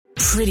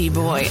pretty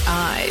boy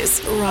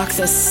eyes rock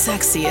the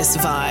sexiest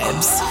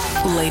vibes.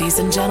 Ladies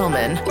and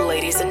gentlemen,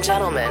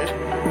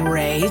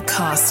 Ray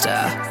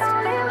Costa.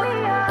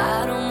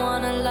 I don't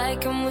wanna lie,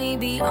 can we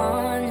be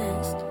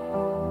honest?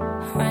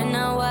 Right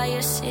now while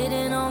you're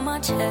sitting on my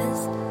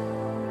chest,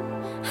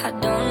 I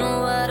don't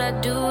know what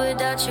I'd do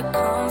without your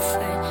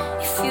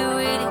comfort. If you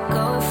really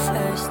go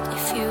first,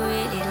 if you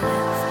really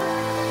left,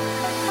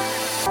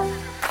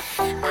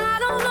 I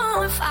don't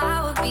know if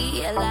I would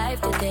be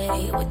alive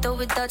today, with or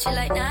without you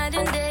like night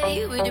and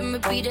day. Read and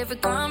repeat every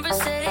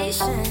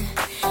conversation.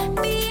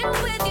 Being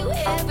with you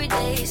every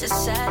day is a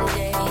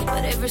Saturday,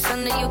 but every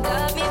Sunday you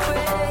got me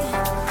praying.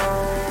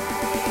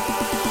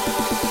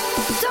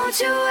 Don't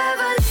you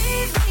ever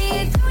leave me,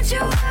 don't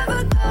you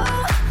ever go.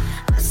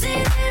 I've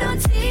seen it on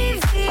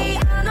TV,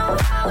 I know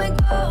how it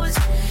goes.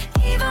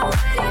 Even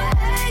when you're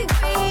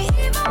angry,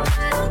 even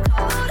when I'm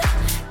cold,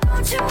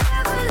 don't you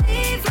ever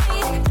leave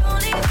me, don't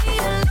leave me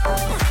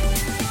alone.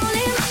 Don't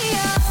leave me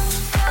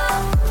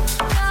alone.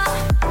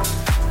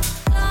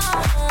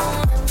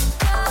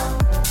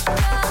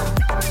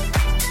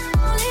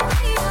 Don't leave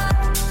me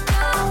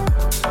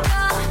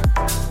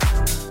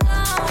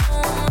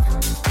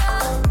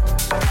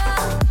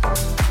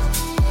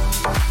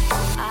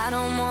I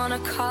don't wanna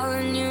call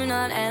and you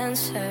not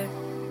answer,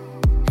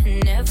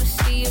 and never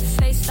see your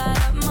face light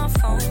up my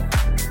phone,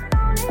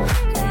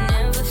 and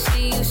never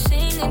see you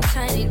singing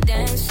Tiny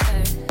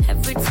Dancer.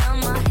 Every time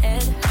my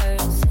head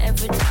hurts,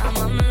 every time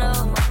I'm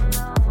low.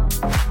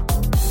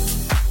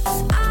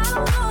 I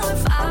don't know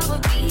if I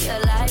would be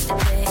alive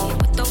today,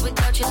 with or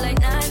without you like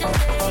night and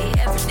day.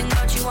 Everything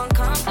about you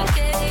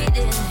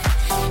uncomplicated.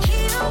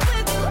 Here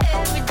with you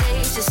every day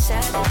is a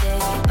Saturday,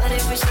 but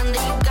every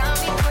Sunday you got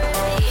me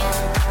praying.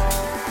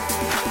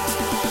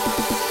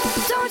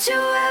 Don't you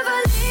ever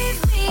leave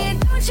me,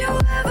 don't you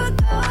ever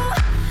go.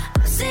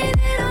 I've seen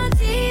it on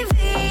TV,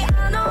 I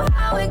know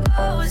how it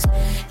goes.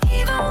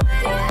 Even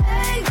when you're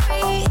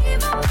angry,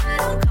 even when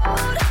I'm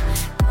cold,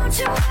 don't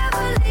you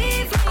ever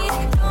leave me,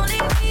 don't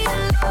leave me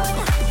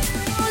alone.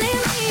 Don't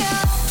leave me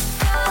alone.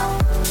 Don't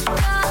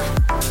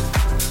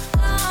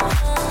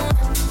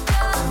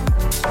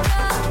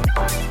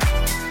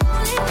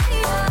leave me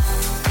alone.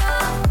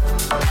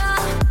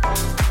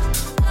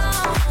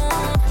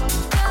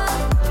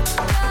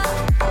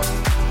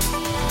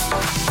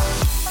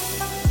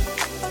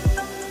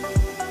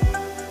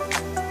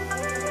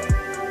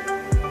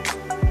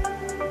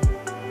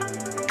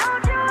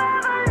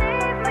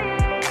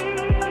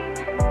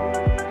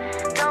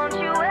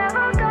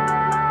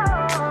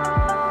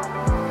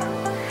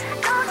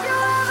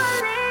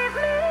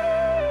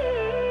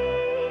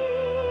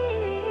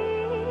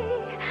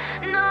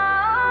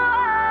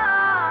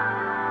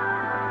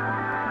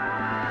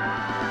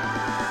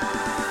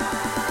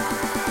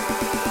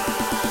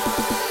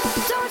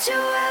 Don't you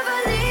ever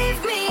leave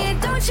me,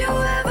 don't you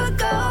ever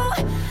go.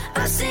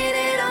 I've seen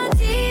it on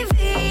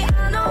TV, I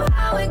know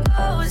how it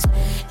goes.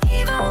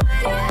 Even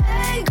when you're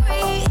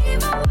angry,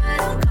 even when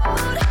I'm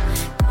cold,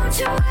 don't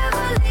you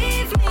ever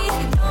leave me,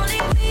 don't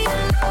leave me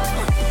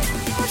alone.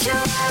 Don't you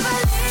ever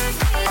leave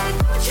me,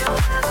 don't you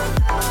ever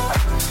go.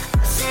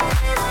 I've seen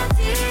it on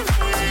TV,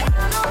 I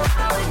know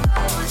how it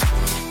goes.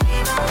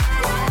 Even when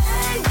you're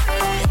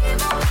angry,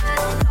 even when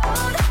I'm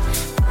cold,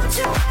 don't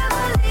you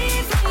ever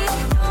leave me,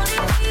 don't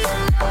leave me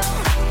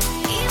alone.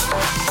 Even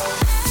when I'm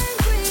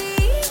angry,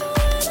 even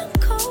when I'm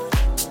cold,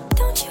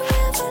 don't you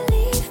ever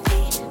leave me,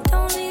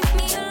 don't leave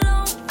me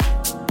alone.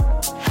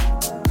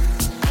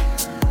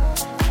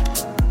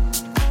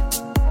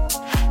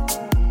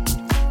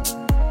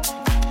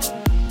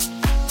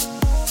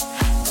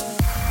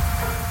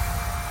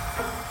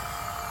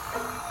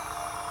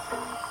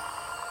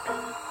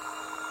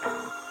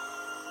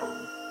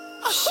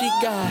 She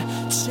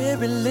got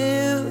cherry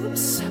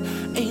lips,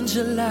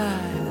 angel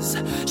eyes.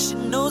 She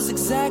knows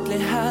exactly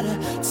how to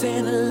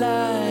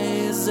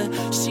tantalize.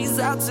 She's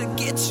out to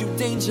get you,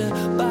 danger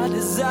by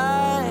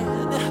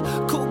design.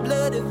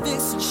 Cold-blooded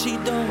vixen, she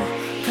don't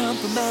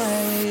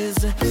compromise.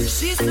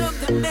 She's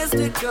something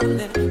mystical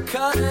and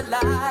color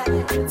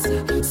lights.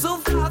 So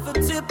far from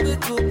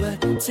typical,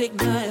 but take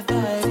my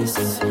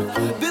advice.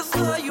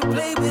 Before you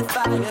play with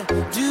fire,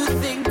 do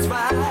think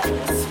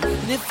twice.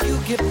 And if you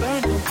get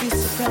burned, don't be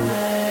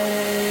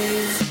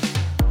surprised.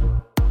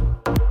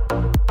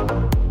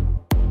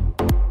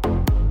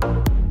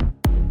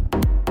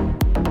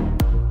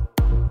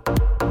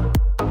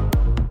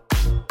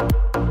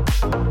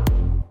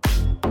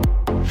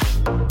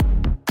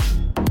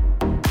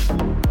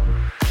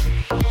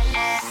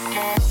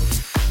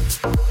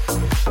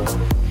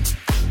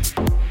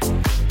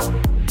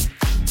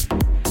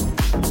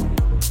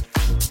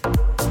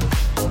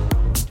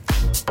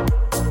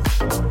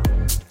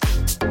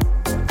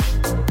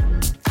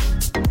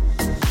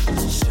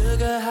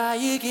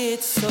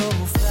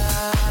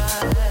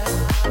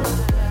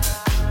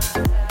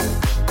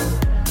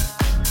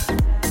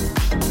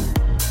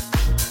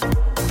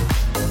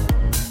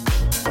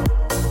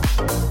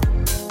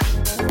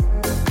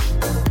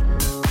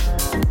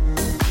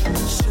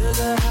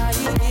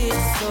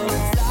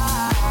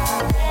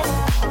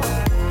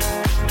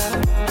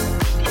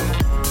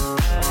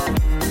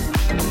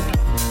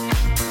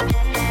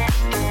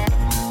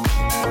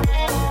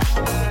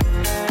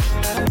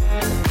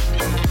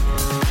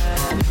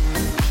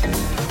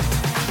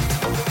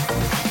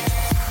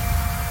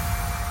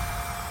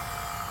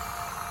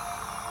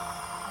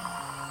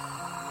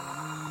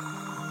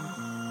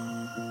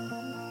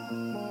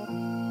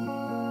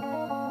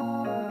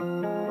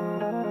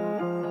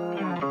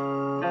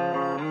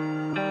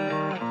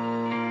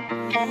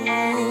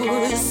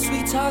 Ooh,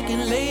 sweet talking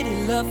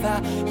lady, love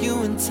how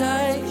you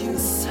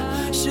entice.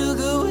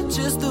 Sugar with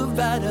just the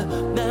right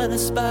amount of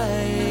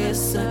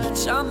spice.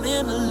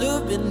 Charming,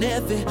 alluring,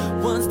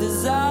 everyone's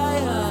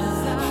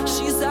desire.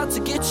 She's out to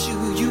get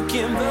you, you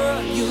can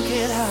run, you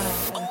can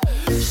hide.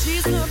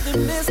 She's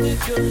something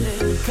mystical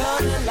and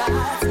color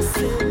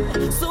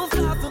lights. So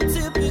far from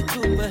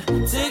typical, but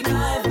take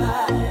my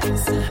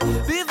advice.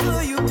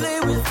 Before you play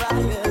with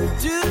fire,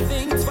 do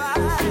think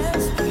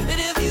twice.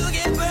 And if you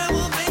get burned,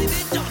 well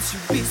baby, don't you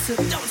be so,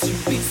 don't you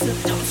be so,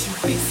 don't you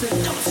be so,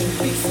 don't you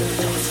be so,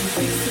 don't you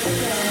be so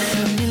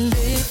bad. You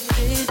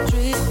lifted,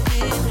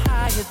 drifting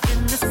higher than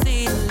the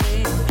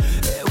ceiling.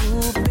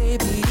 Ooh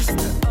baby, it's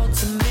the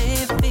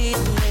ultimate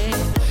feeling.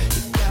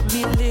 You got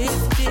me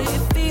lifted,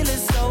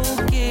 feeling so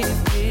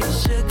gifted.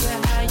 Sugar,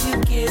 how you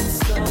get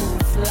so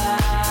fly.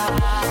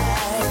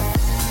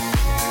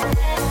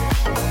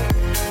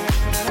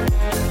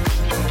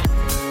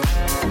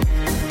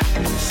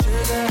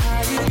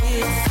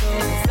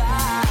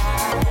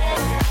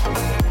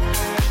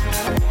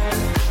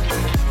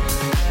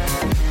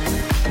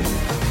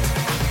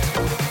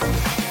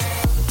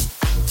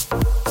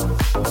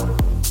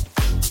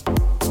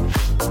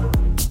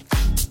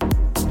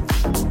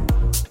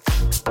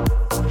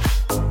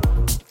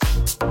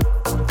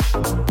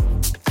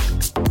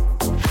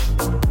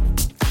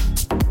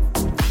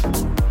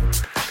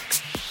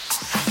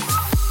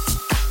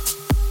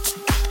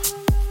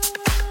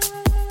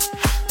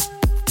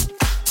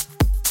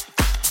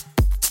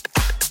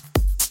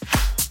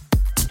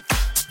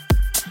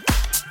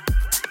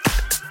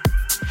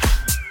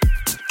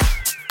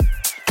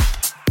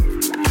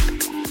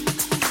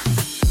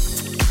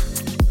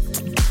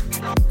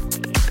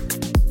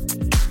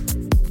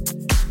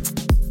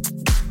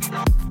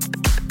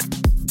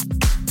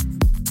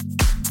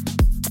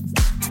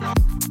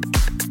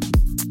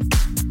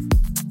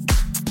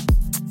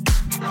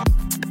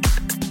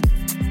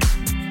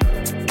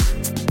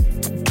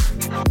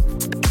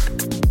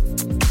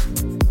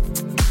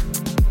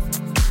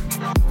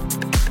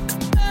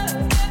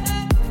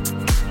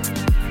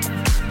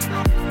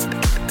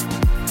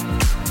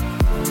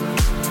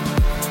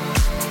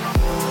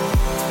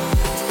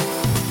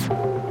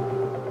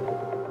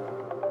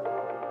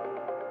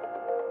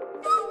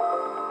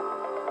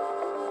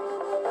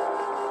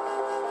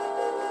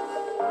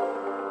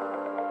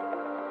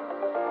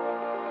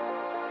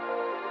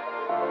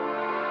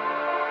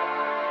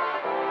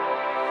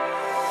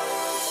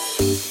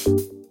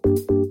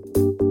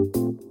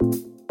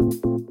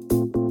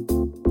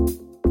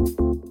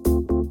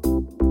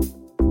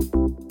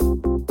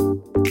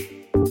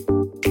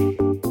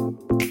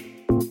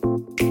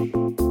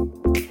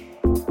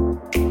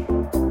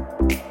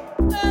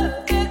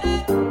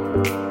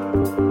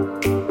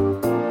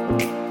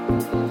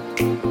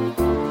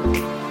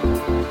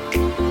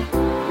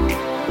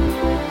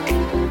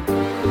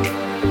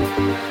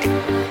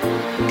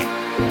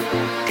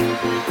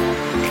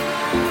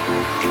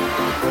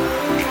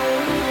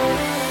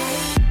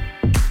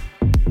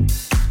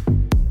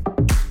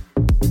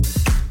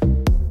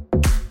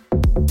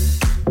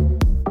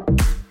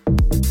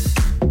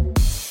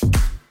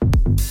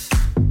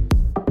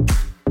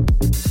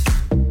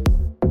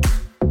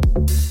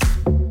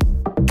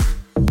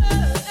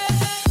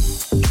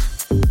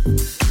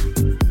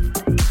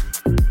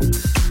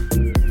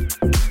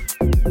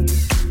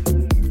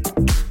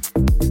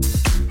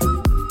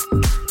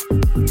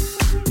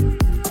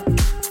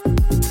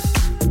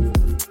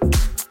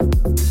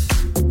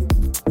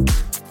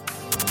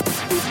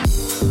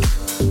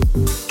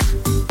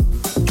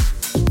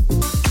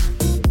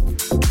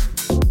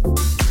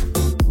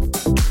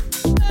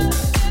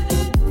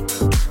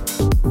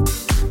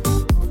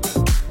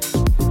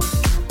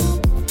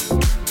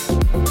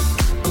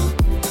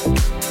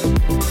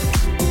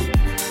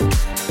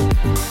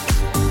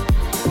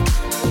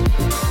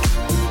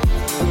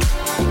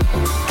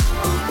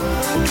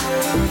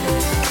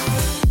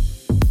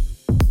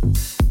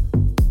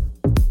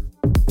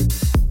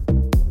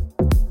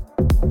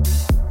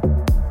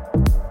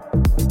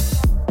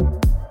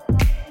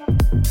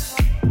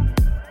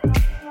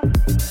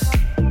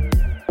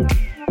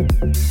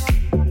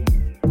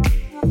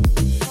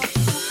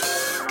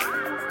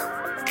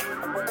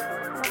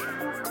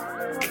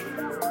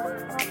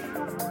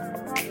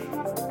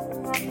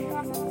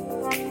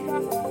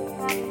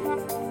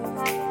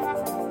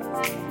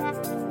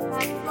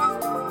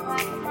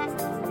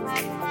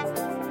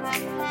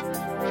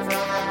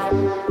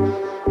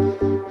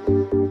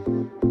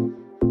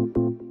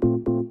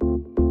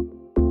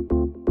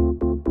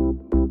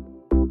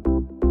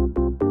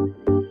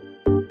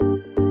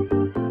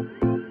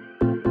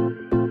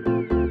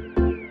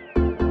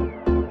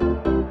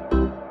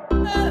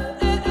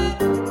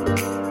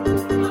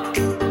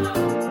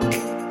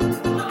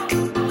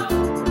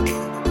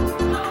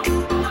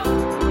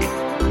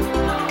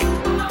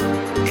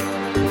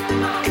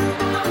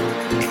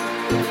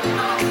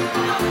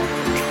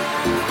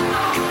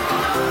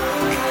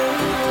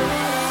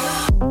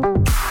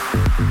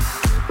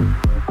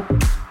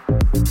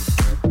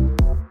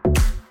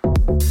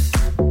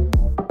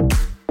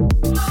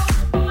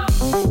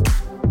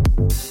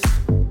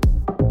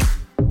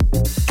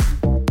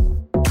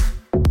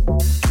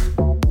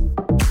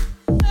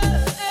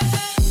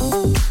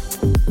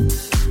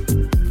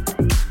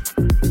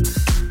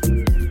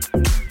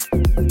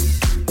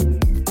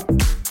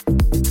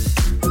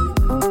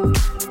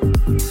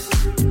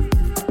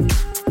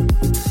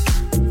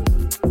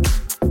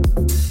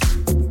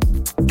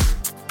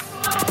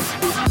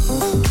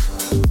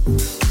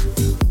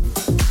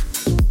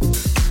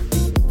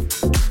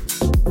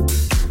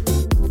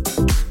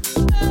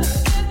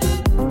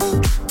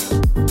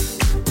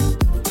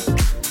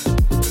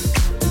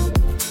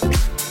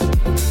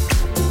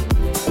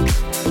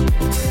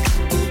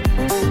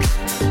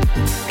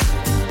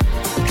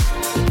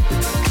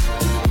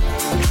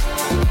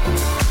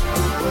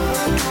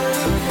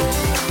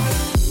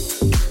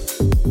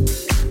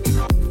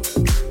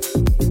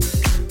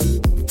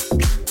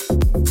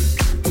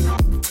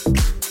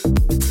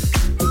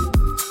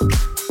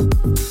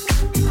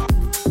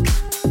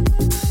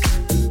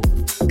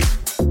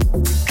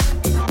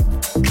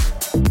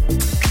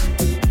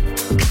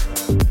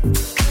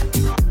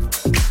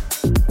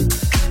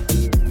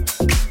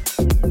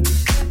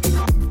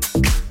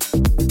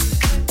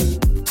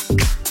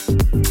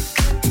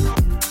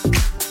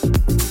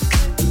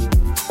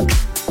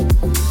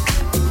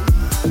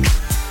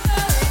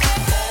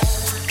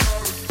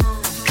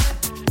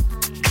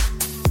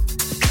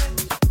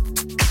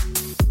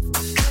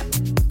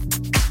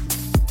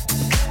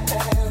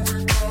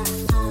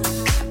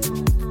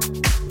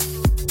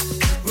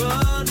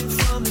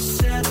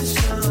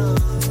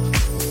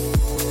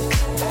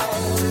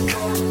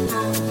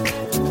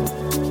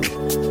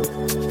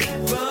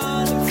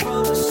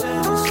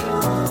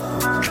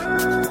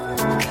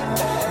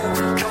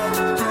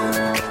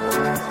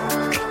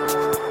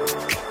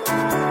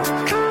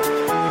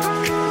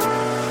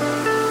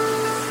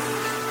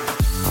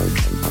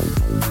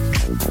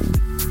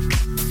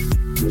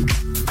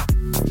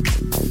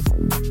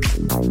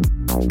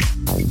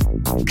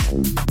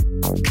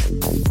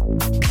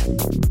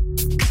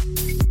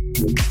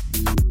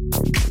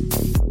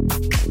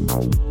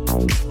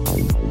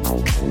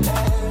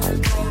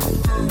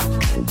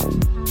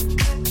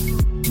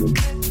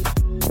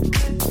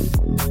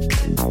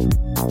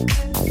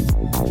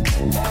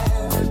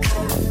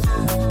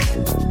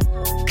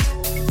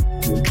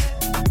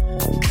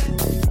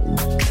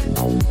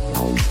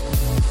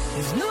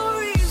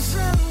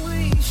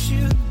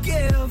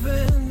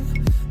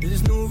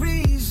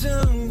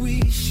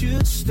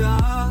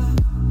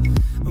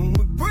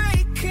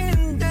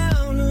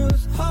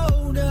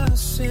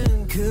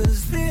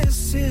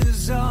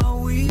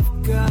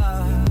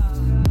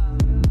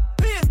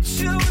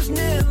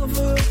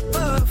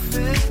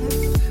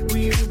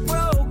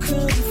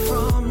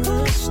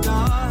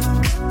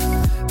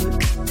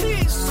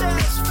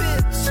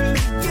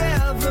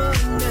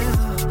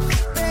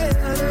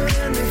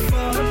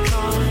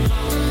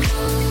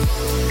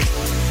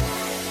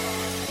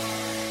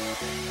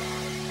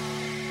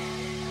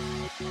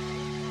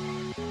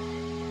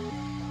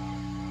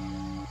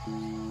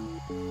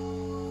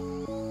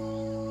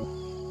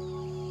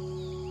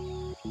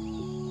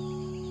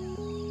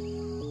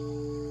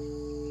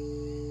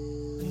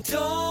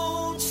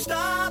 Don't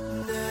stop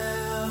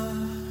now,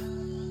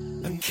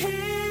 and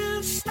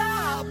can't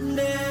stop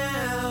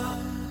now,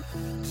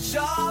 'cause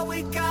all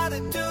we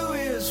gotta do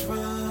is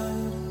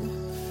run,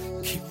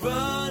 keep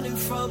running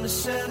from the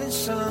setting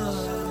sun,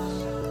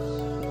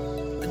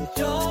 and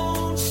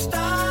don't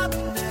stop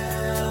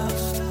now,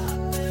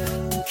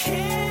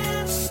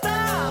 can't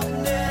stop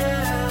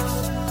now,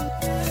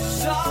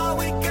 'cause all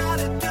we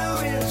gotta do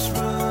is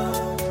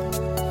run,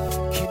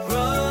 keep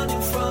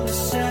running from the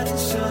setting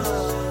sun.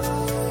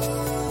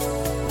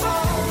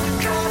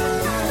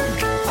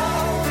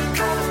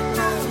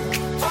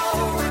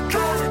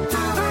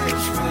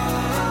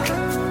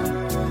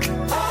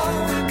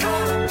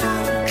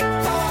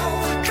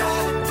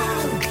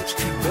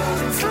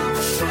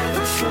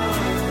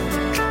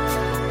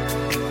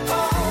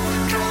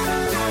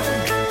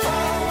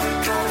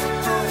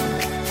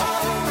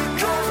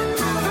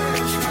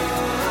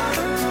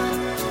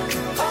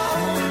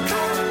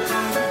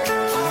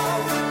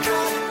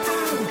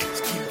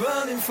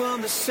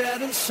 From the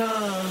setting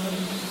sun.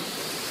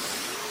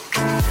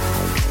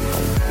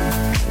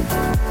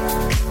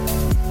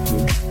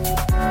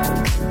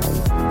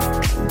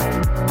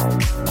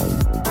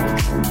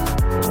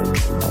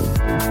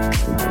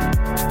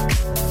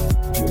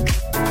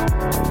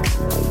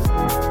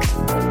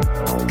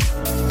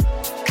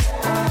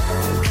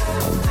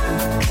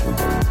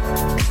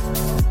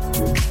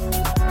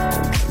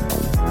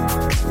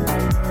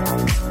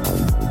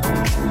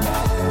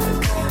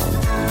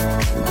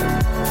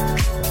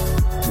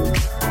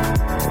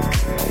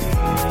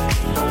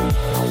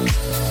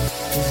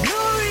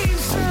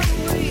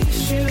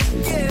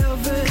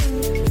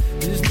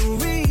 There's no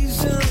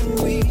reason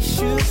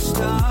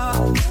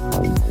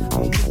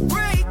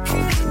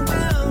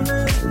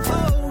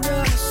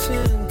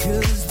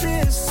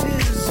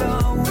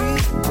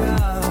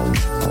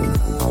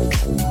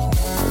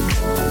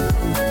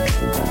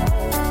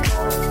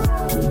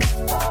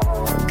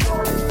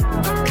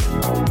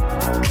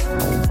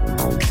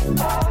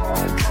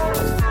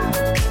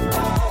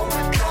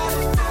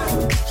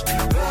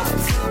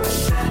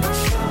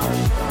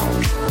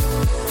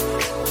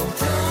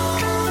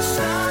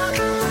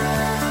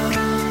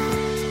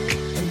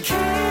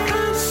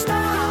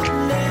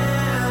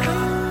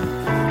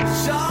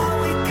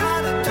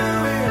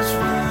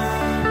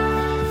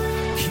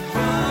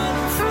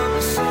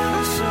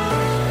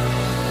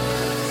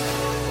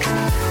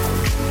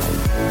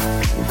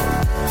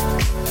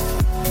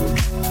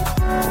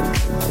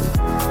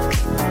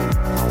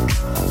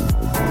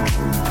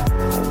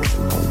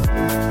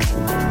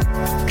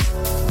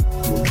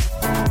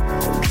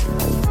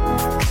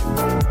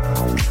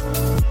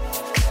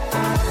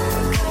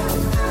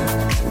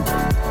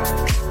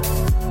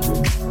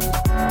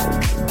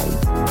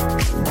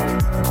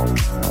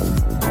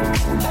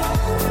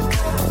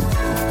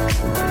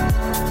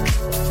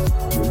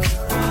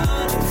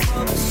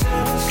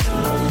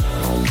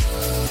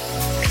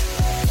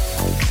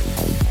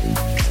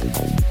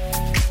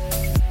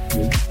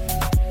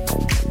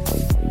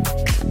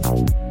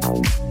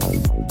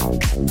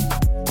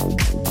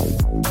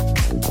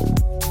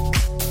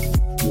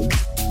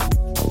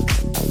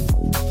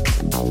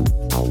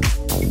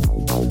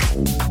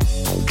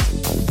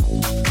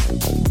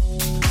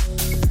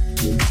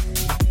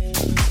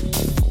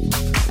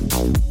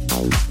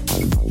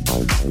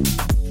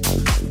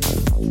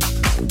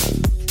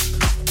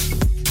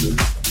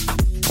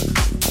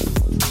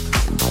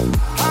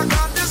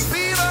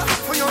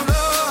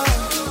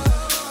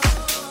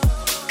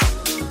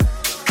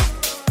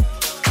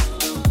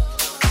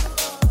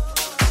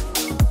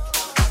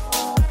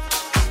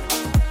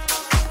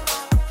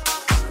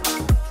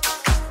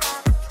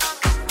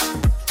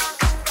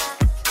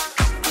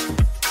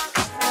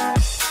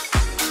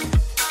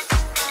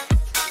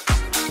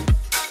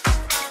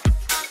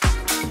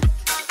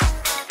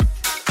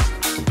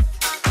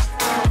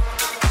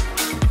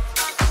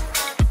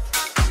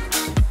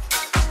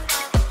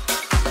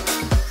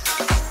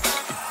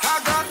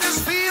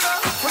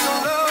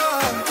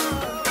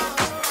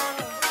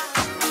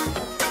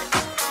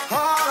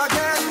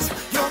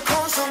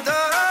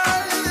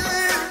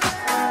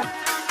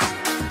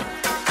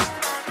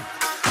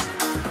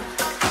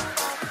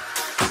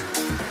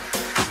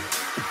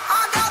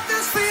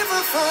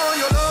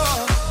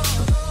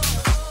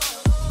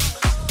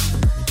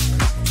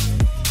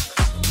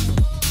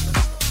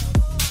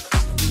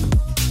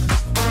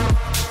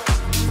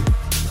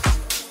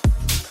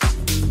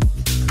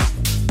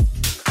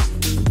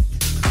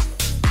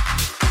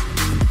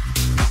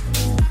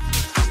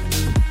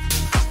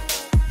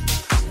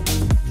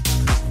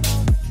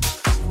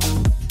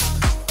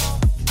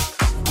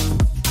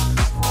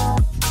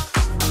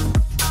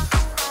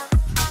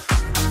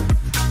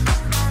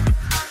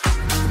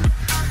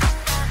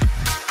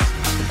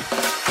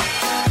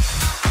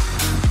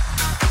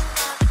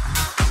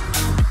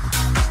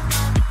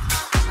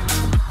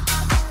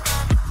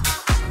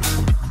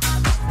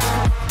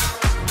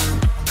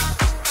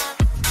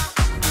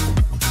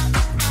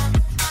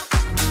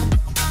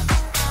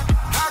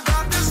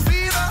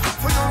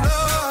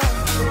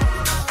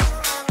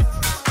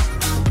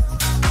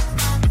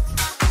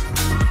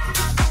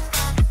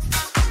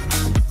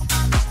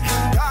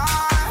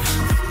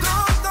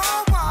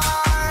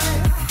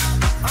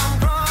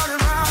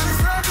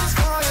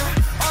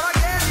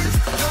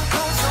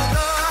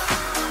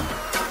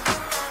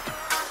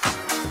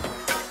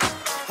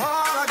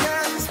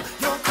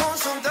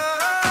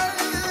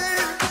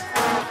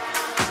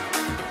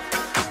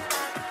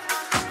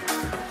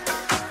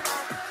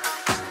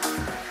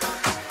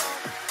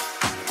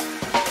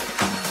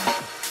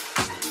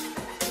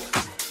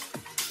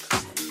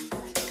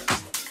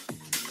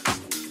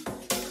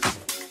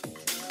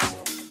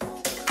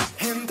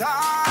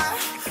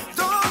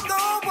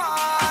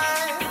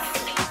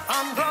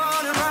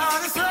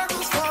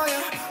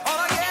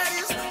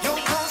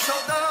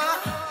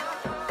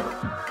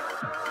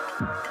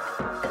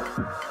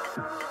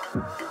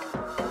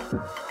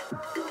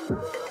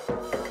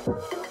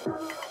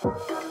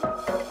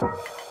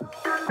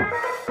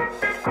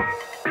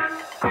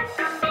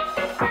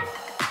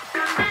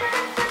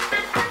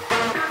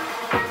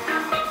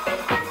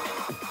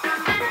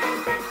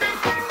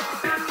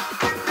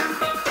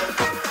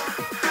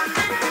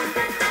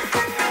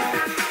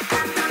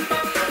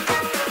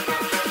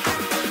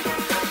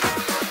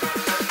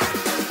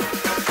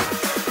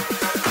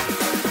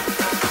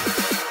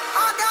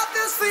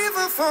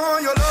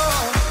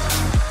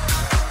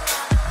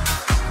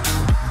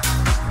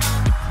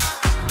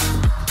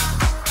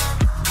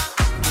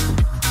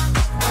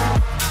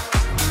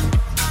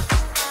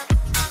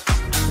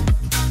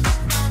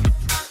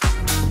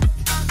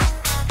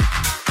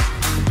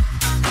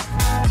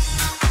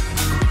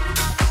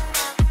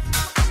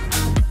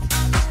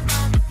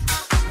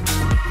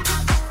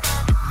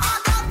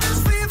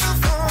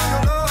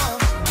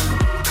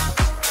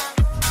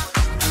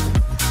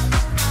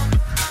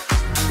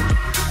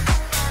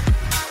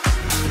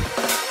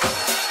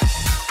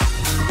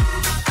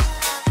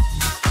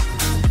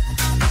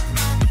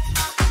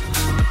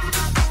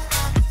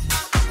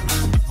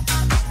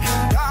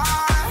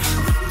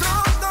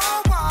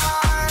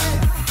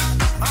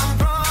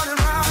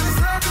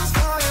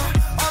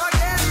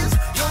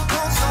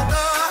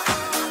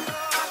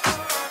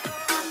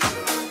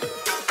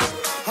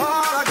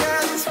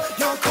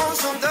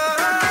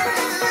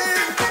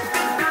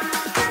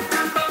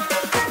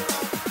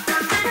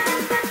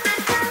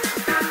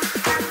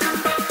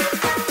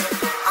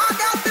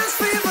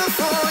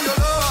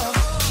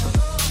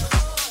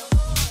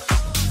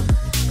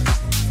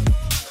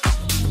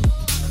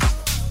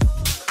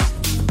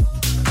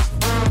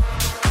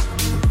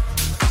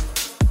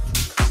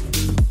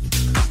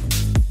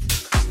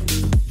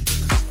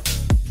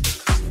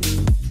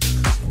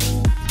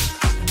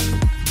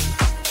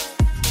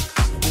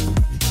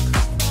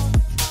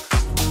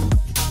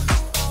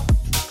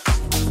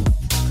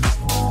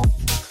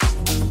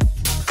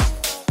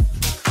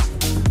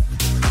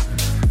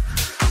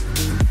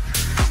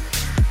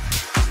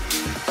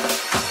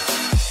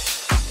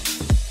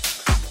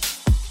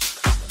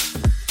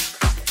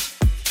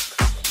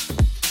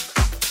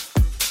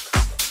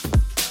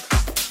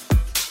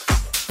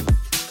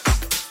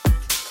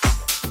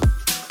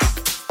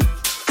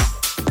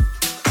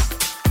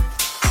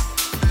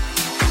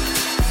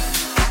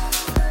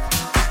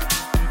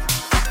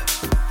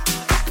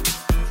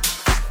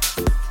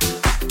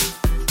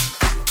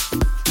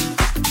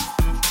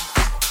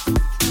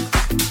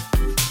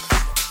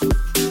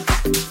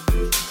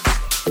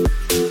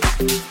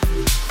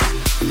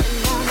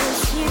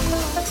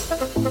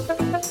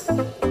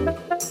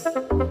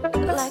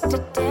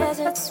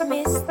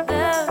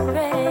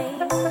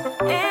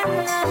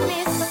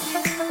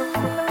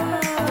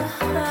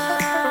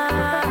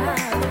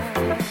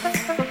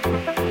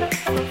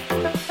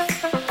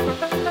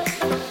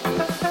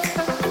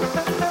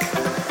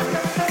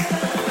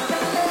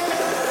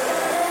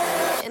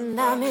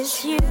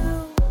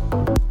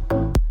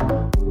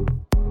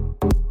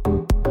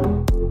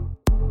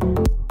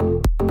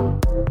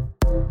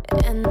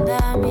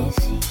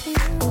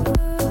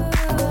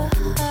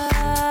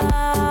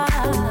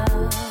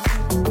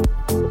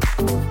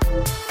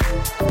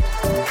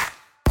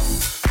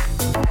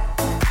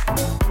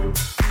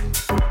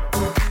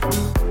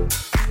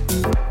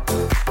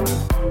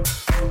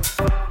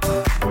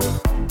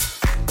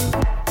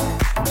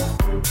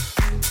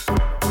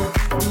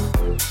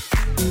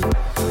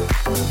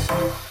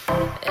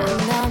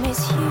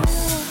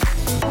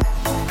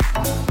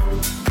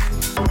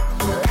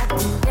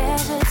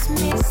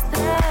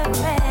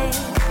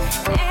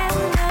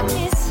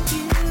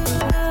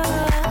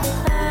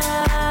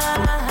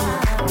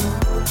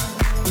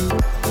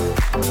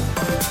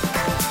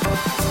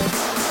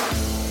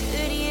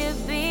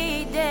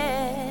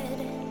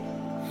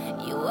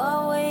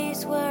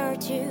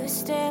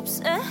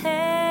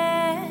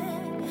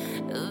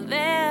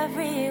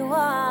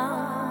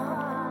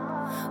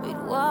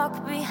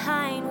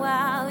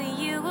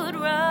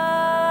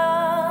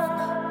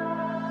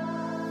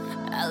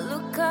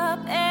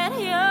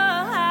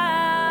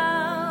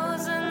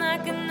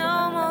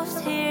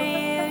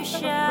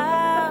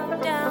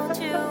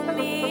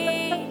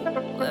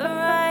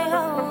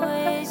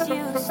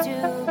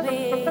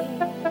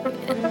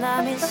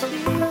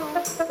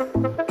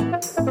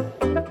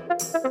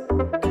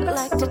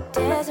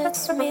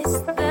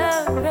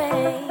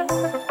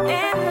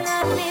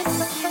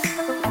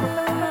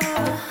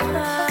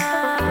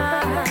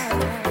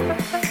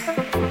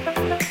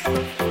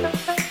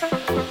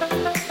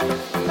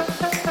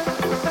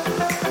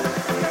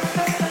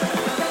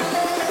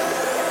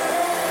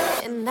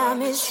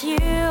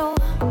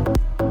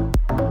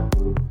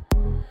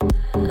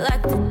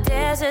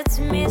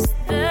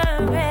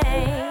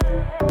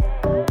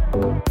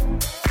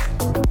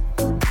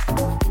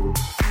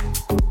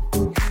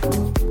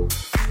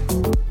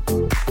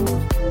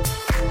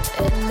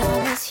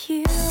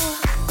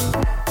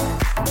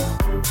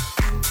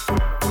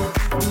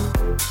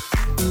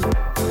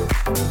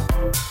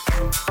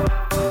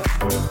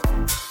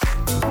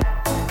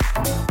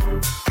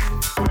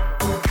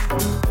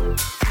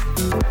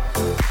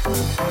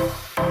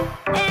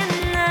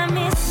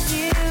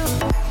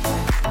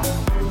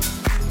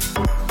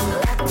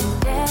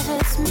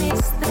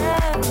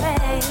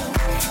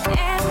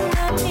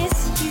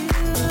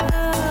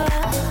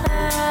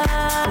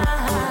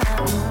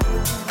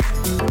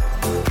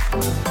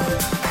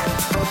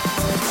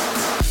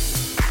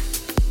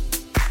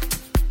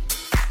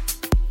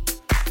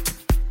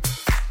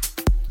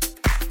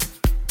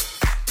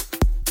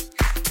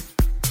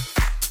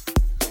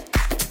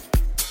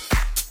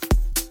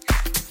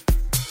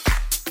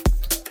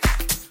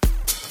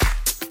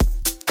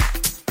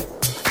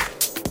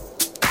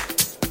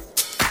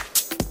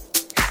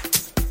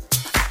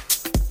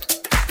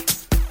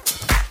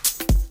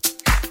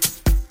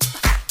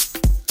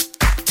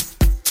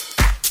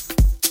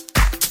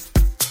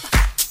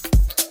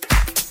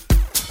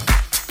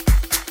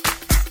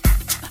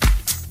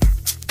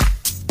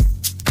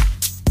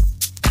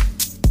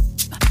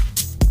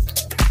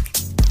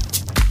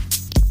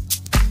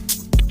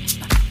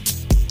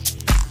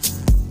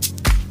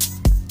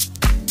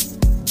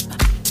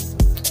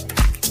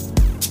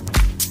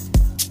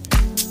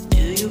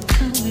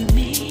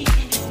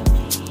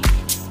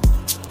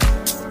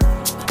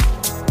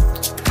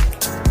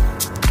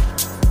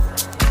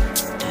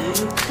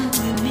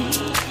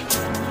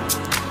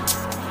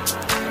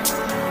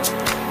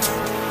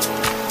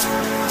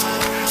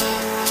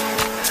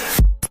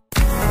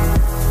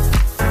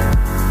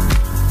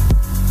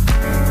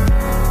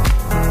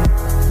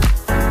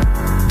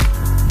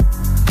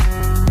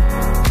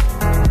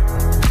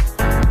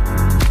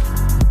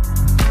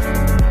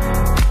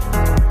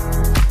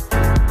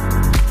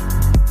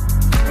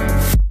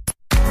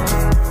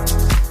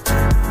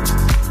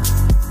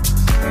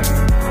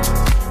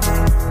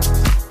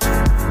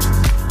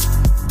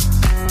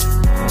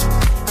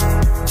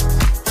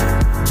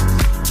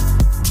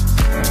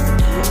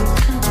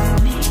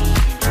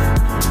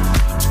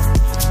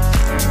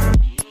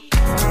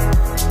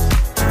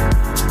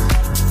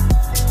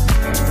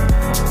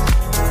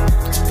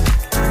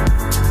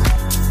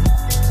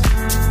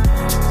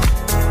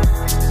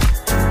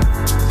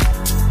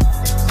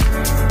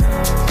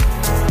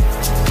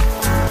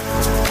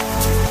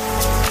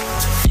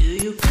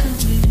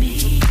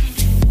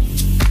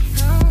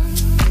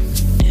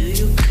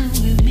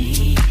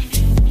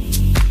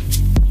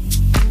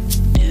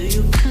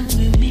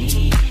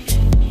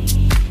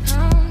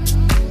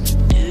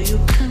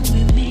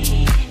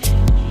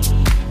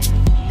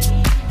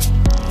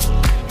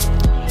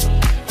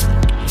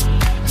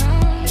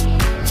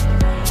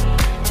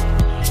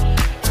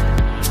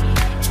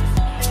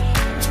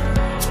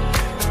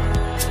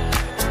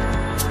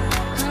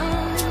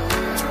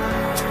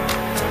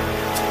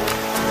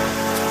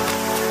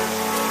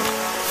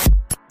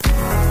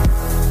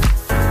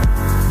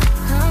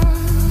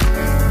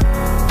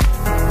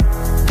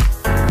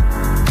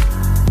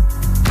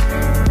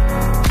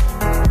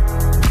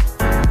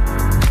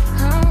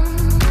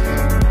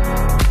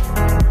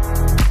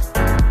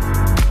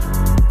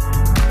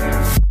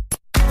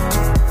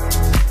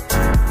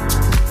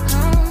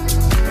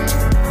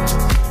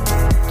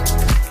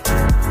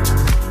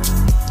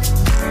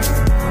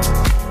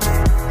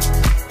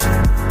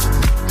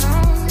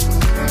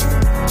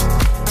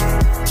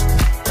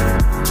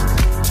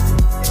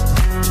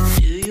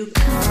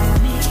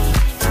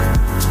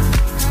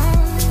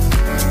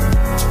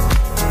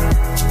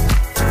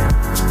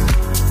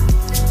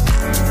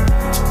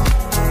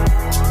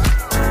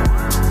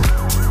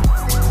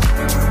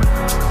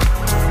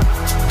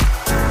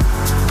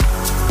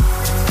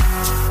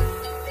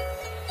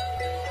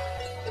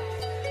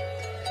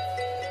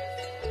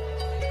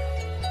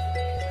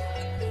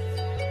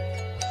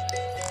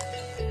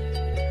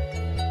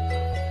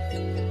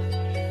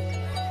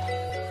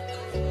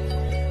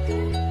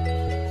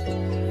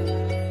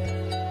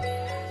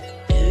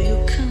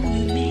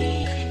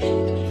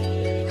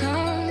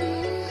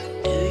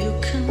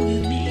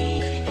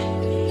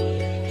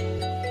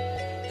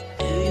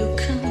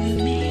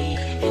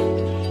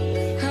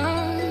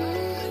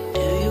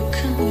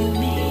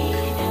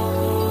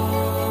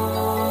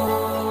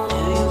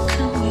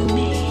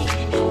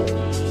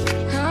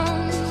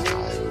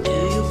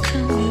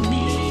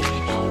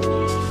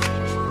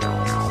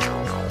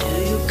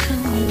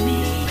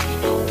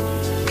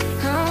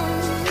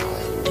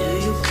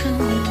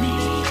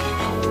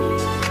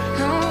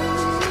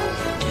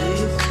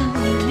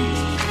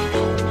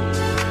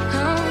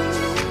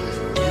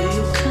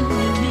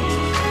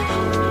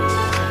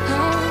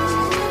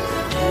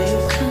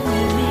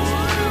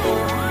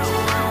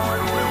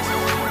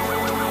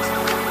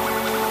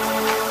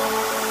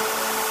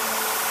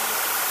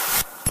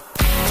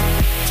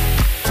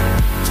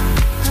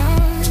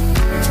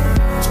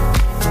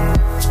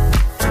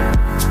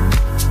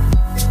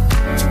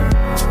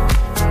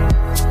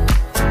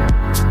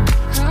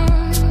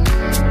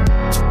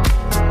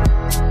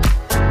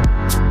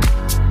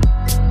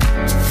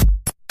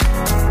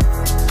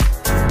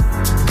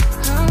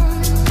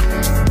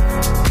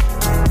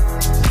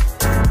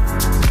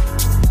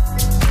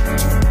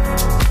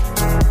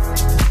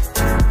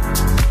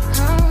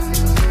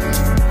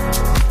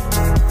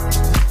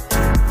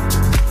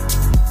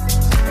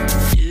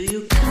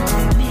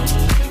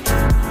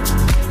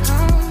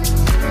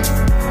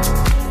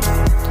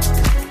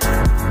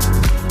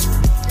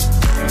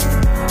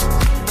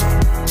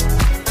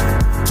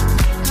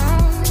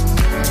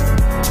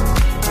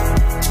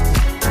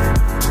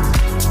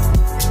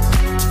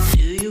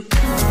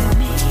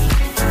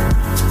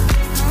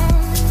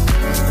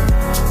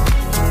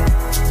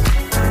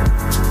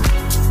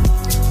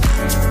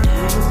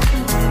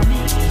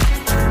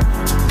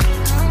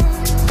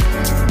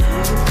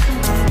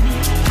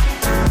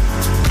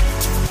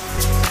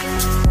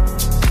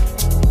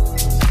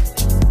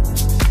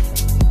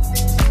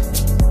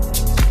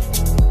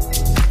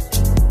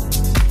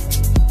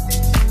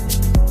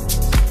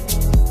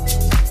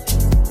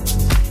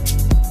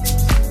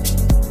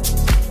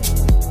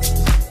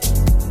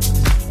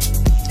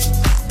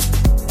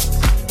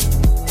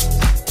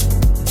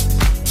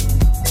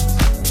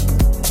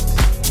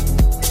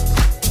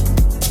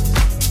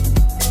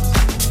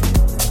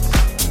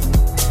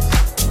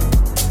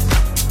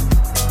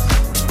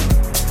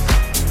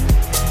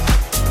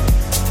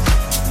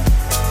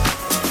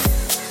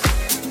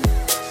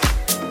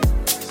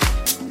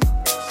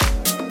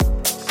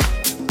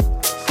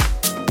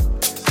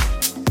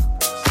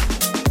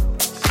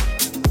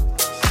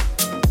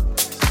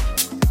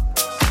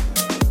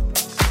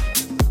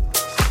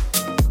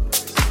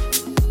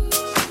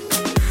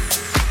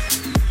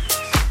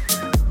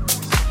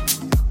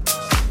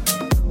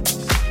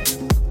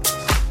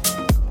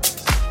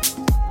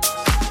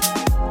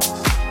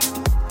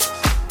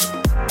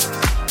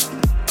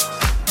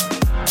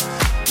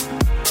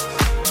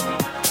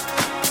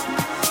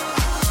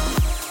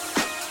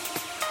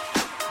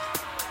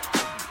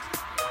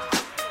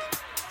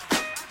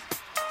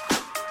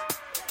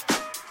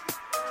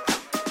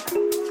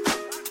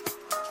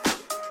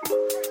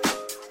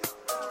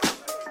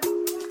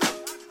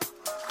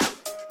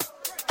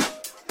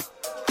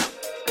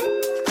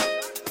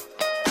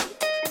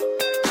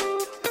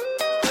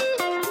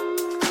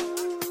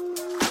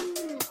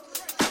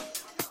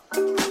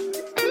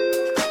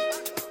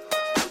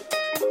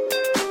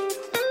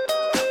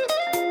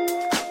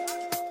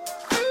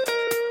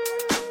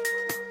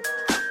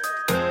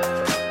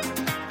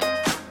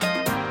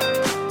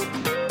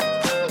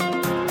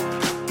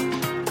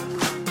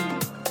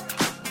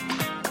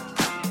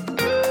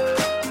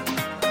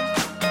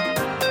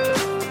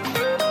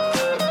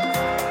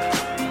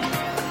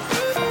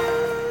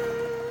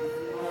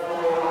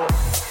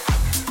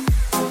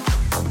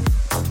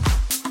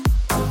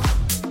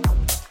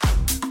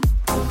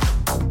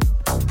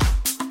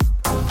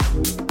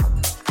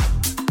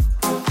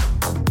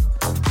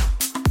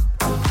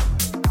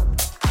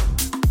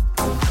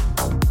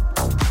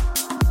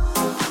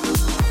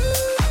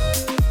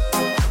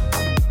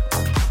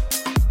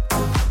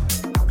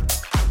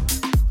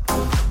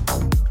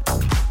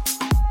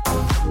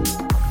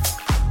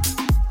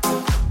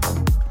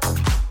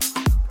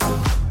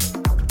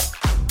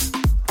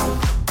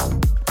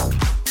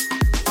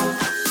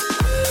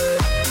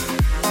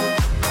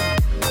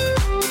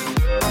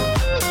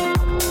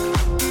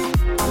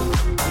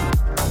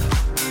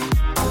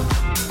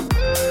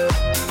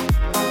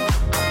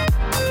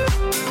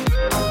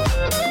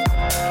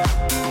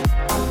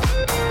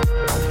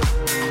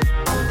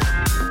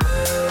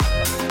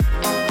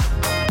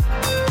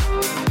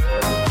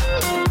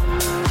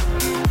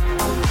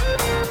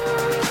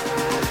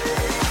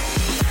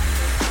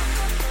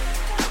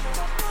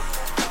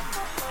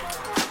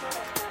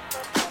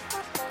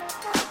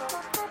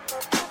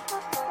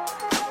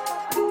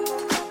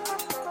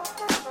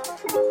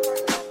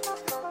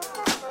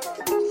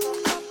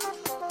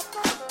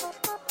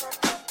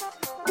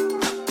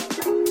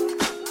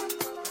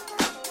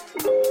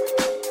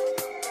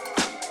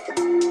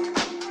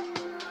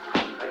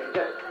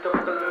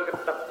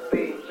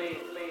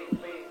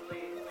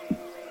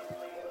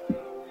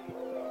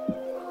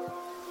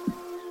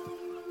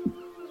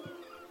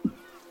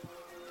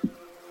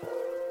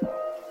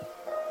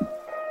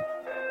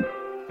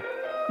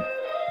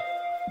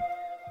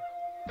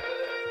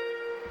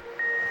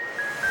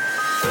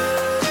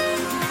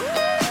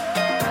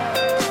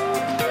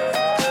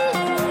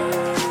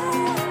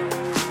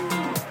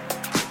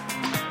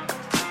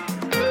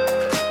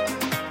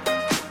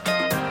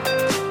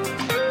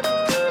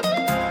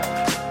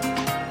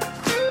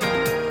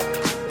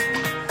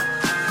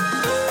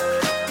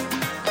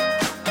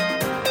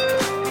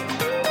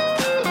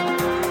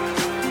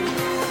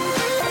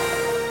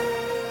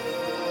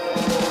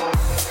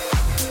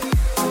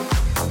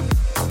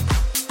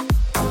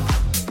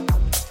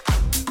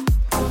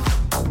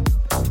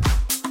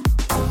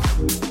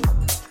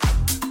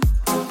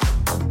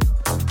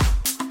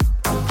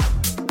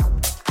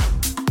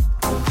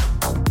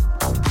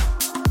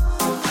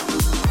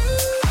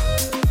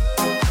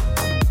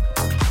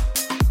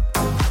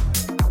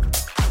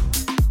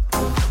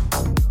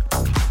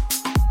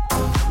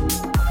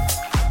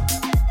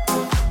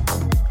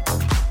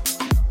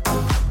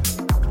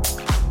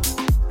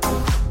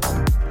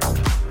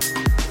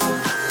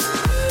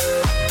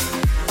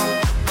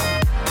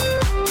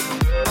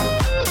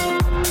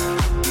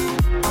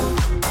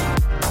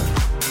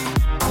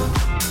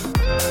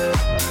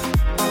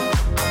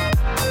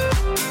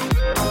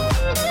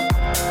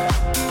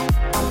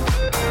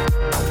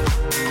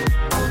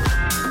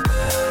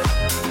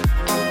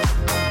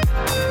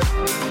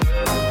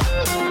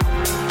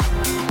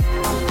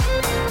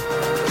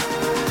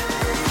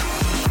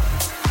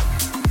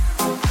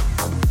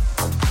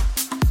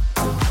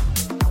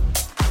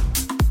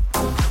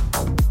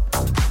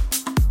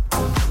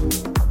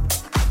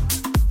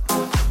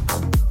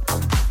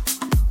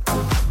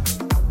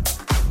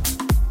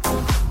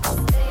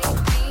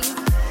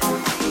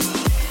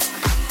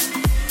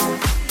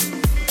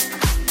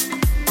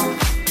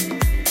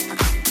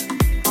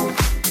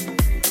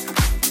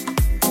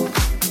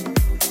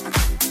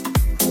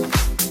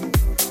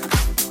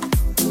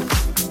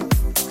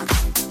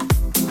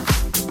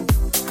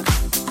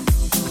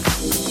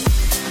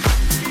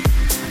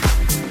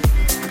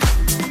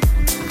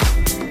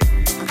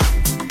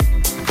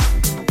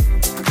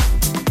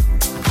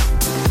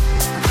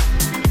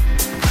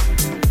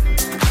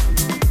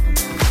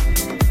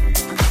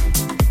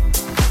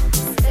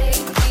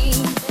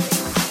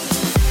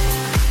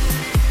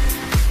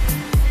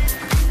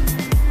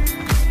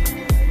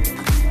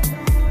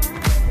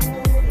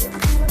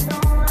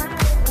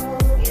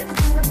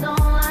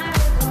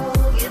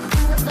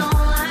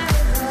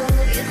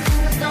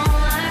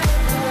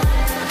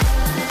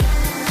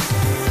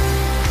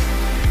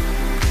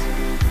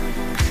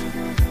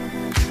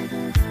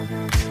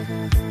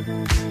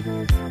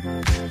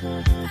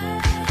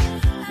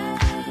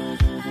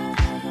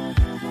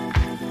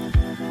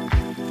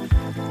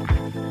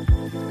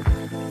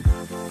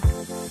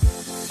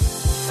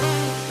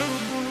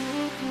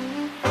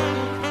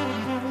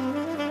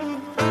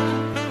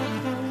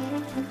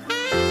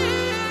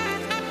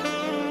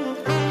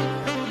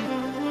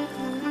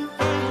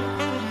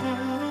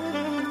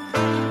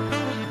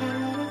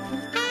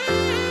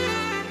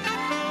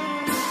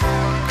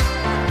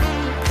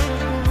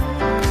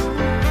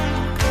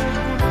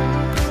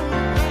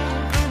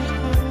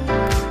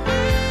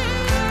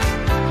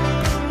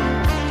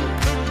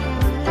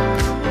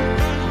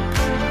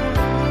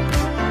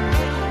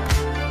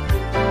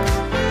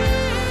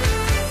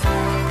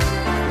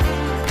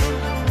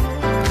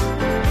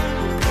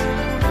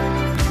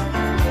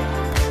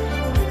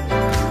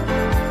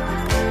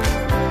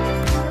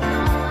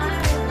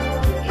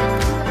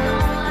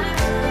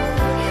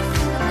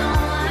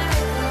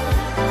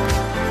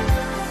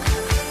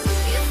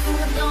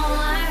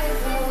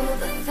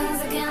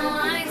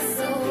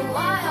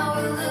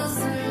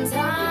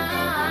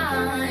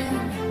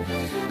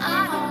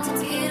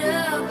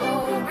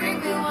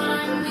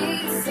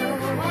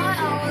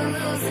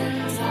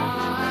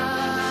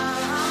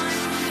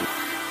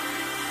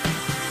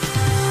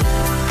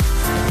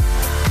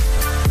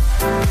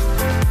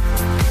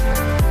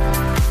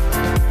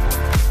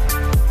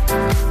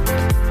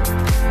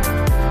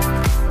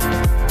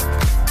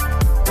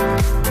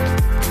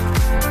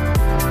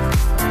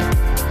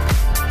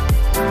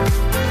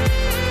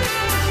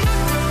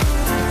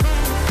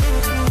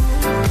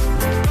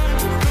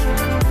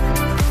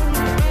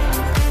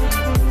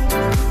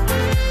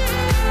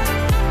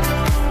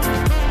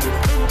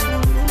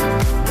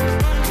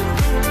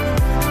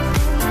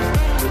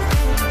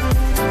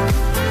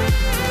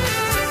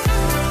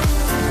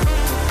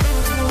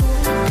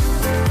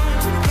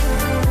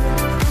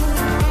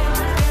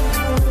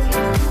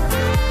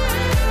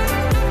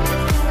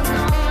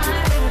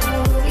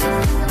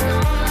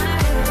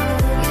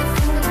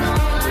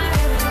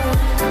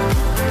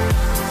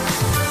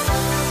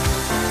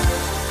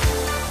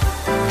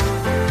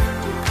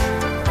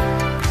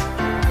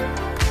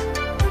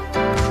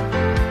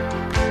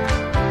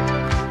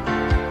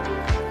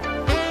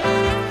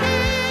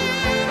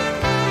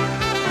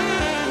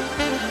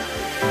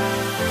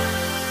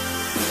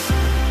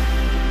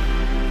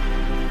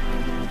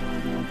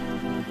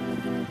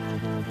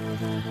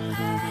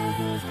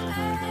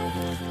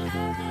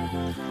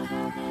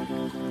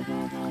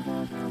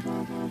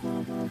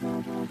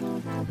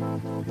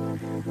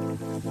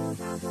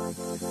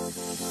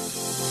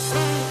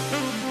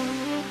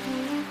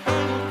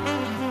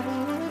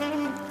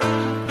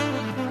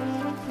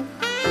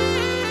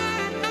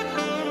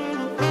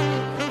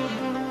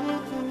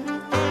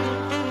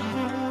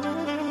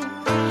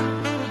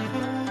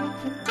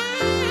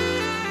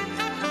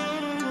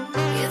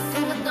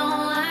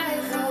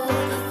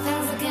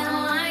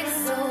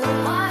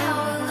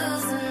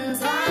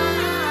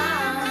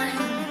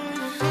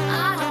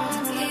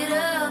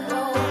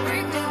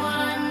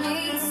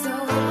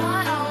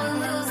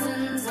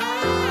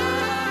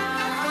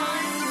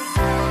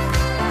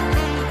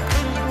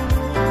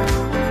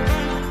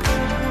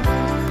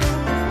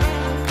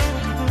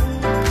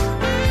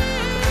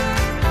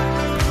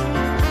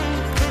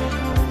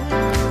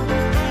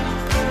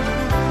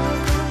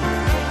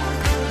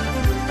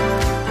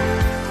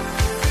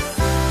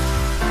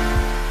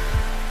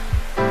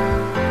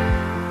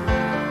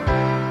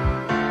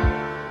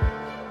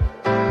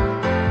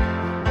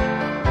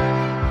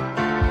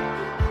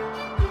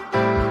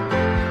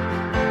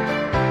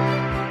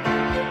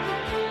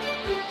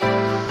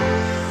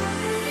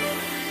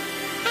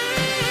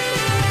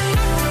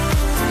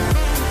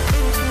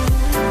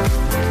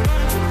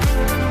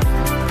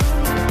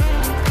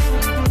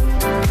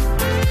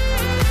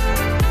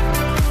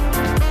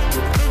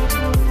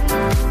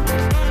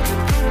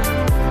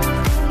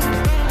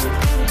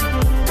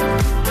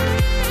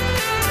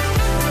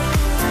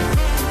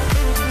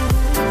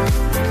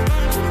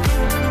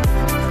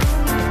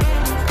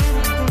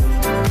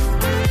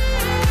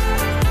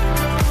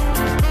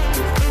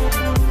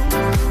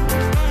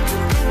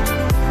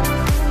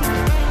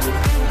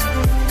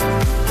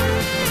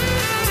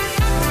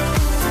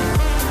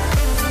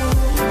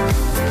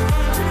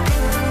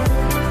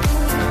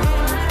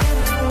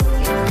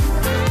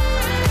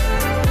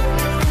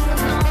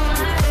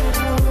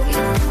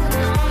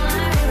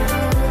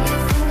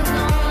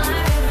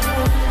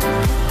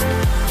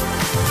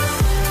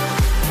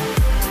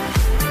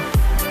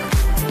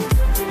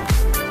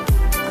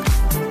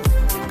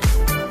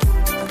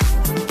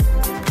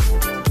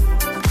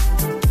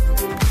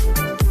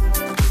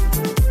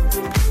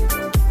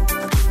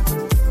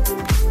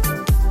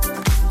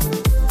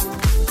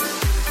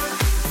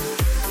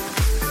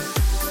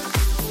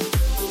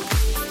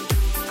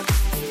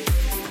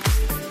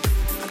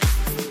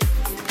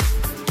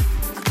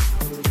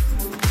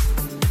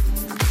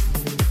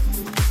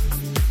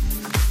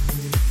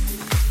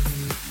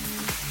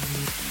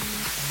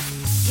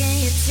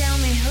tell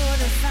me who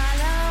to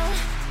follow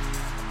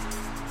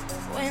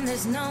when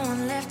there's no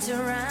one left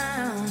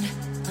around?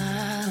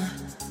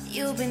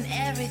 You've been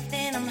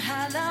everything, I'm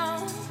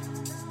hollow,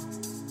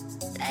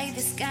 like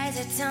the skies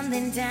are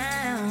tumbling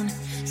down.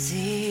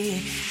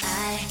 See,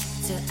 eye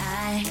to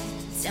eye,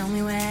 tell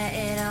me where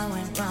it all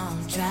went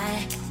wrong.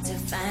 Try to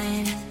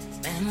find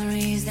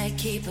memories that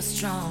keep us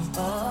strong.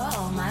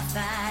 Oh, my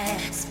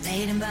fire's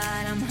fading, but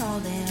I'm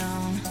holding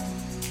on.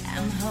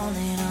 I'm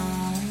holding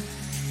on.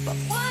 But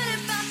what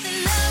about the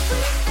love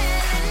we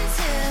fell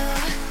into?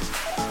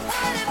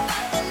 What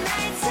about the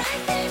nights I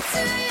came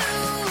to you?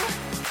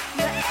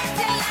 You're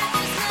acting like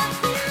there's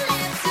nothing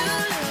left to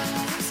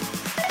lose.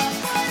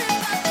 What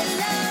about the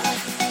love?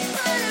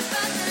 What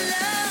about the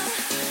love?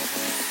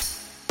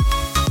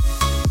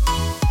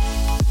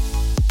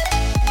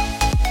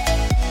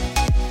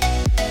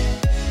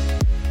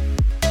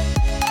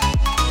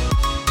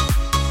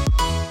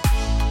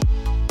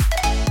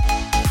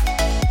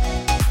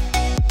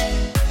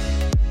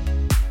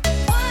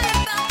 What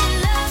about the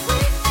love we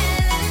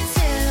fell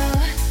into?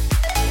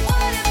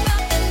 What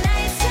about the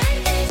nights I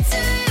gave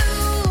to you?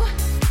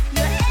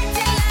 You're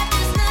acting like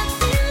there's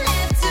nothing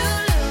left to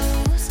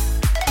lose.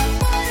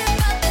 What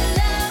about the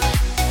love?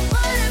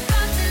 What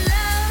about the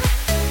love?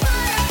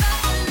 What about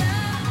the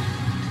love?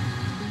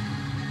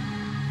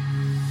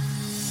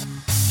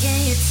 Can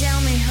you tell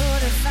me who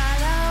to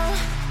follow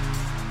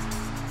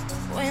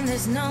when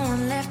there's no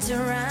one left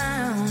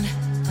around?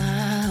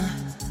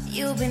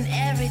 You've been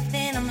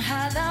everything, I'm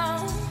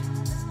hollow,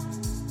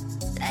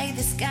 like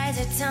the skies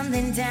are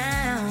tumbling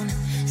down.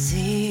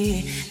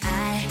 See,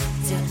 eye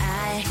to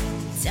eye,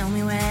 tell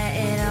me where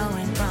it all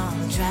went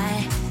wrong.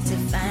 Try to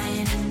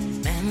find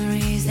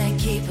memories that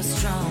keep us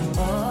strong.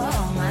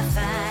 Oh, my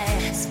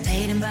fire's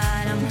fading,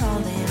 but I'm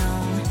holding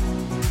on.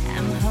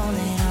 I'm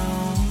holding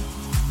on.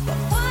 But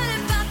what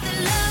about the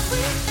love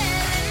we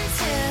fell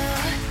into?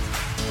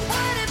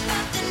 What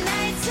about the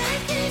nights I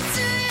gave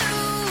to you?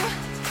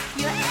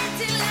 You're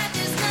acting like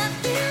there's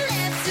nothing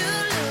left to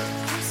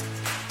lose.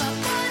 But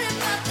what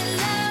about the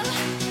love?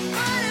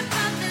 What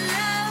about the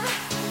love?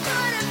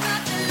 What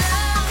about the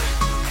love?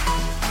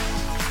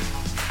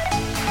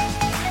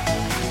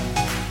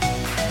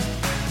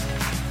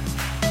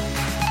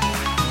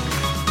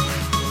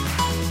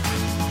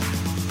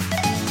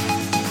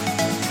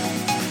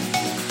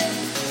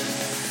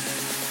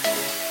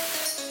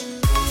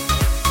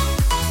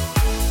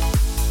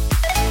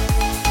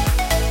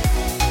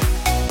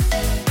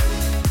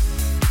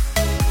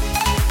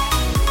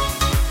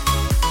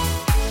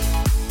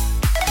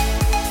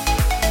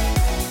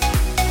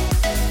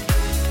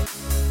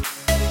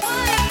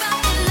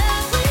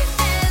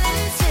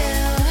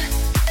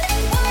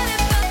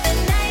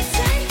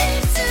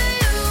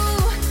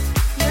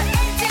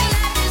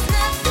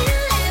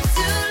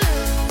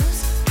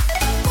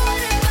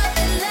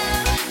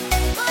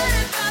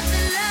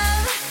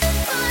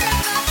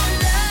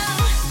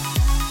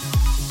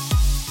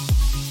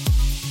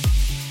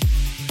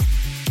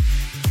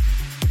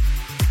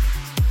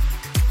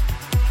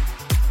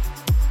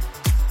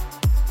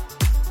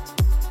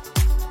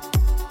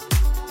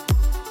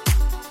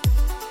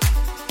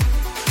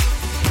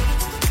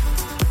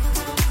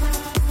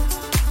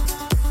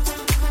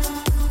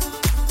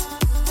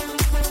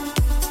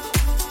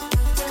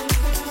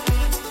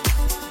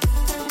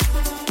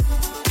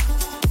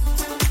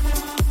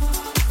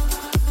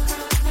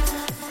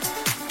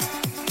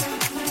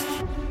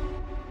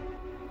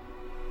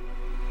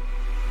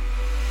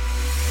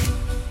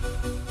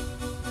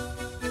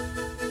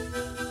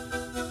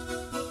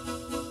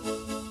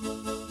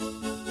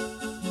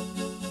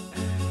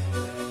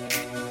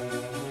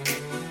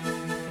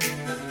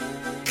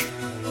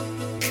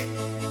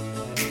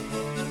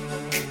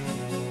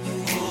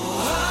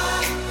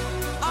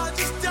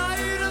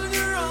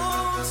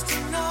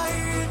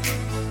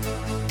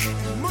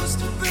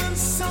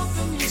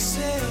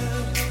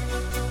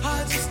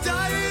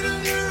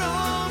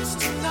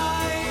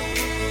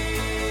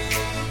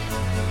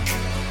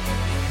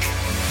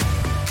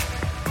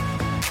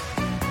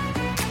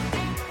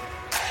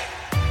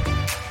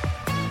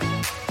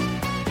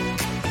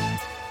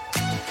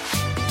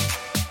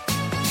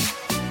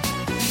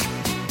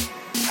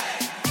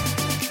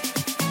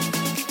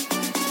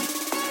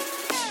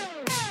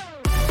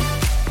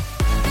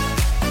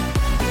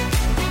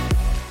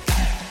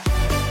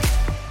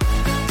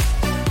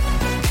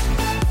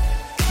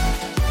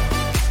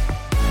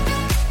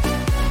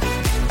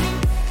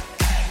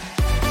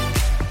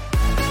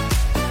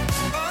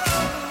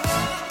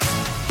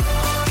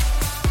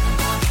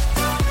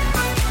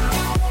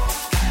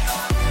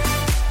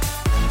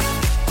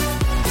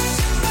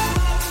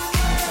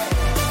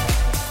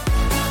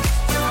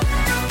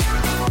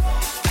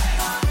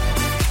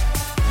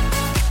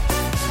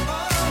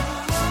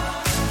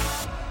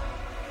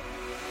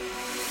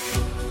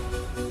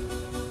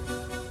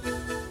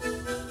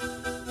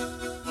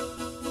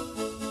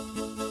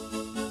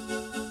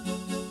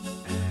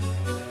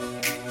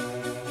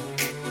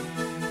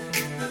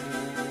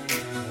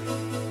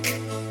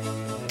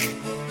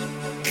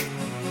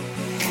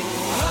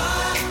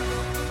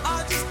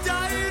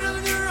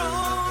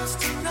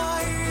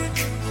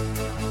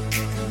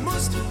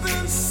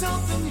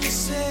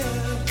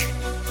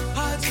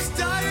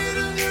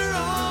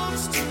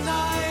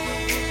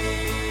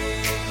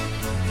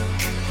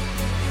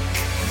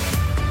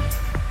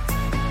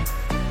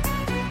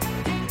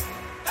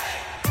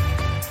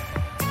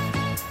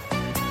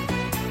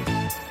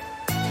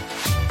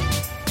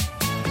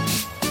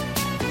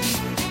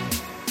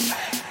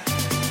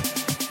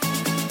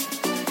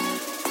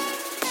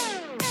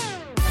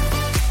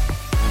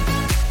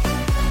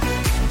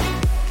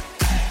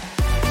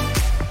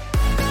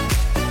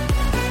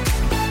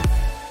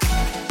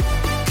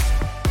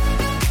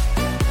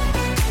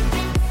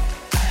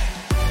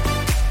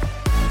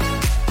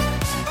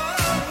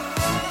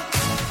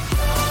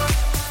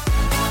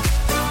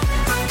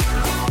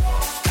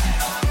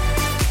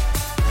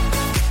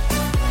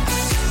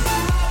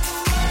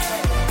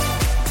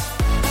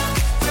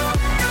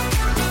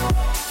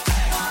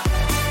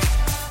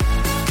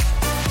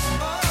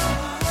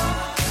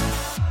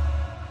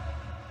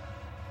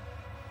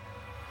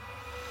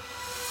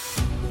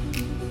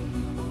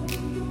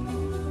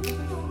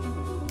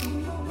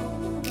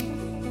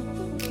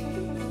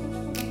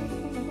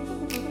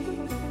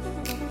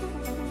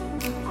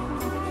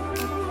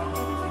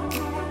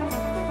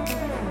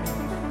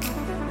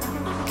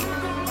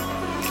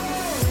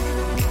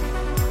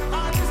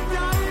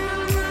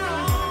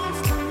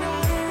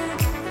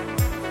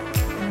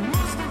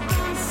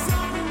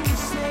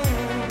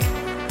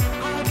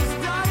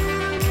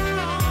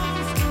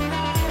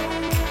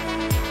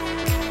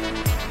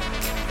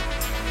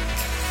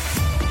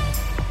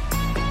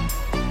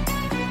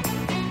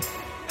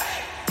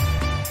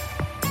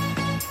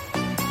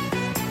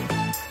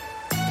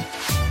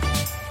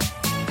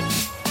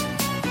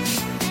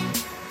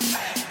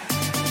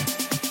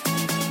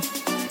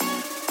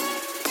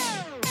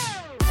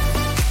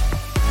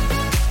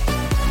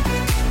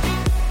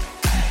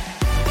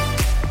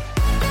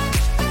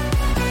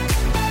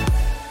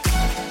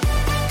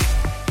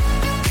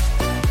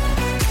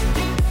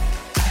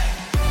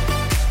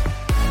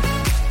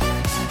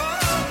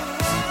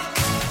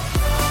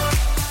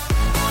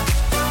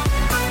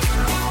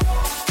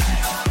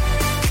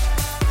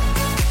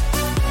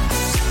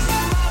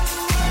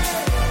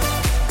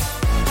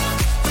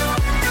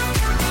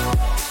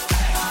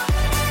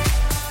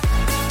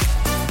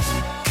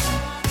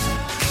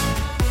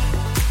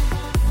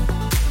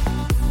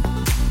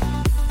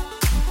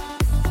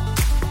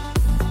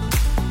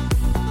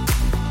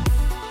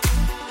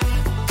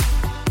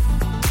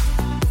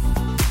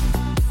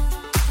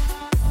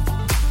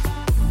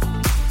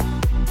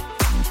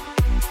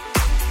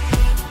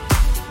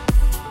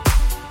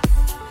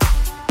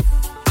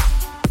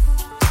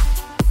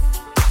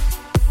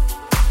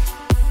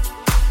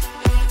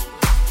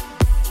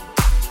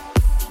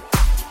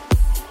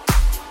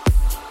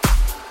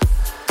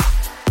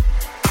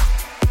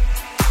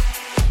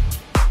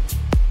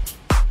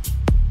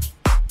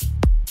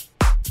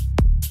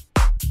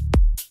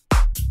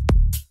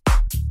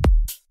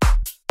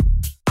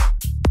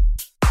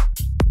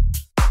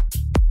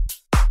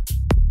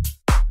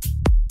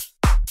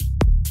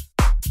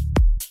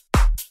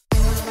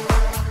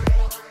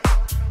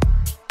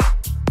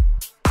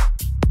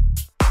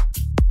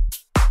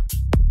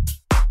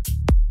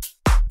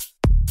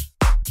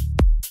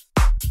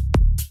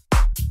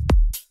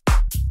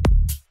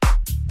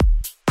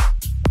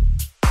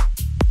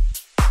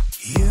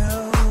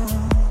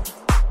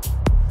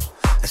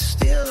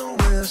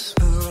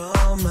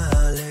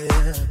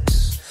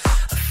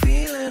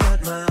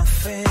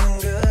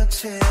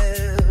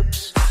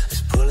 fingertips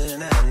is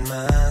pulling at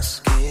my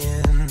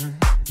skin.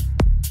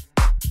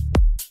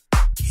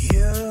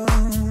 You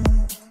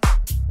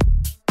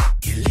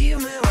leave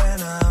me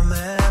when I'm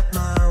at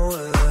my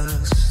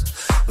worst,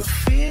 but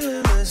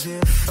feeling as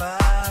if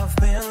I've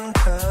been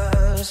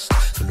cursed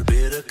from the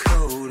bitter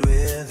cold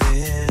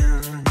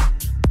within.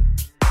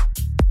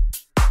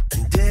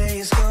 And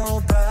days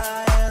go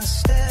by and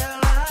still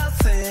I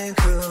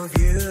think of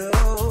you.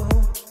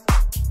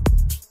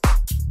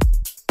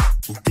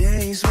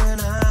 Days when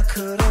I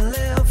couldn't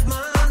live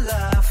my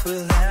life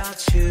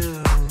without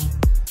you.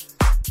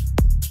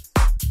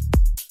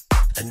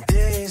 And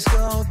days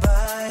go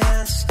by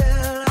and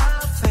still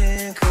I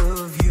think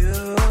of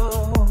you.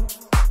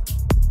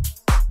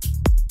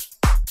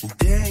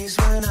 Days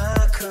when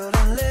I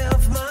couldn't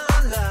live my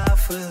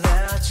life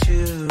without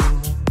you.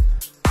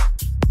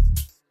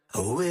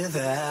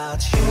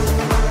 Without you.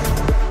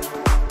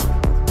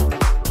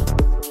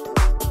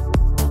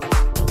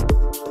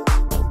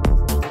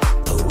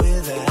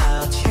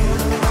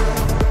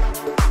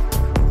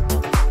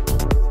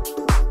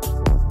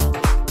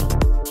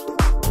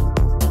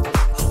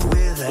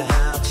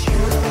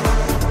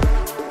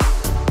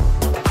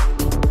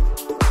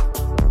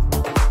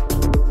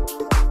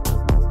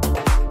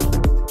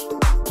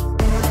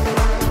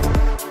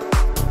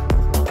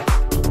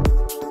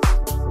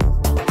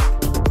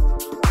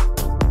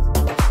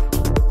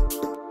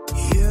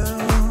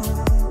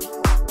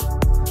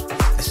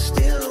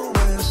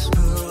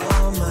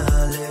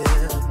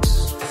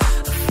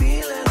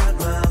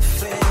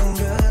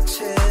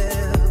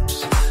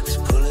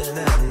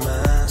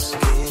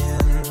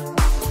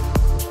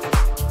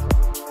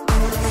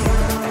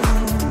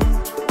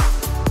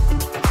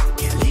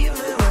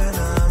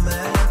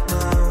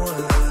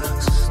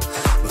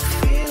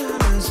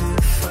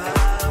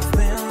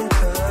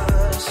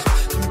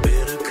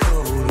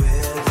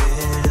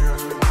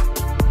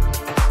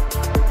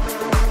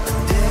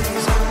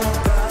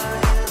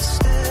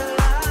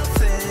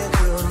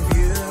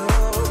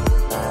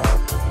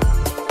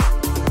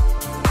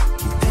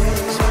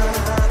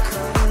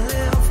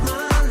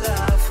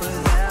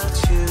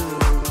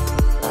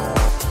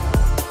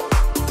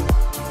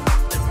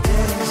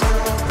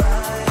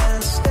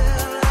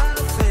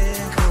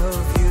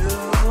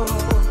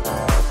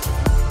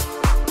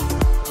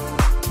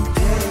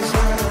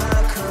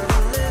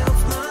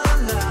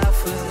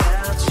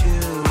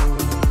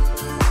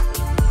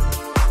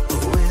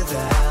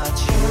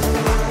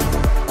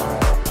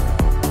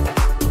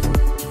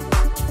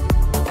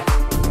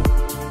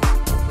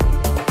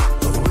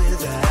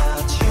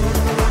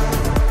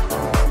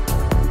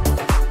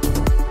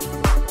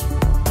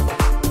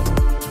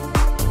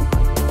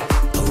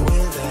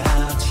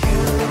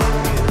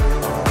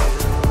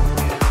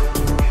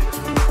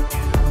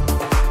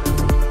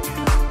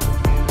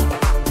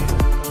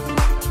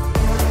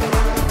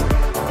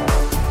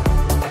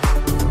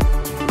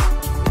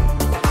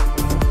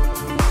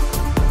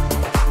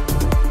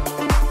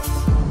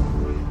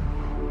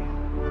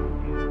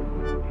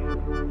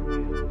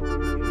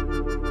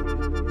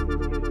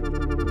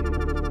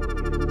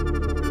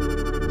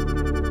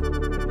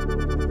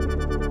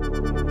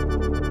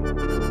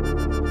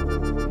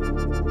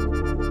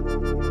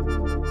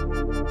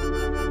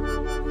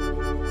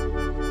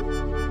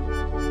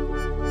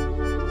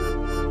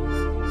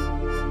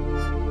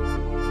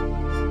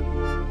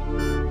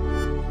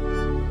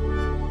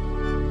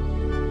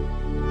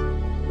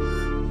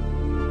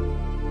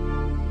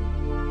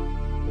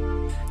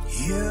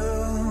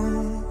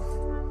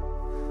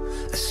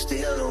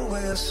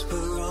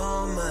 Whisper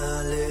on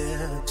my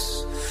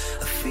lips,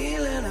 a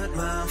feeling at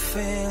my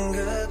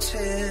fingertips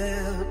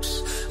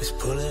is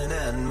pulling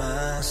at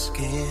my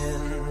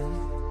skin.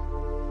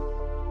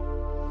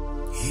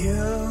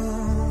 You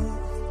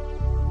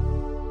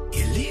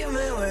leave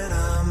me when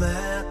I'm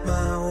at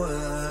my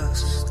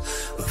worst,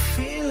 but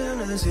feeling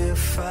as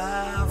if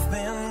I've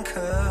been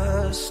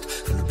cursed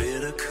from the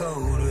bitter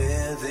cold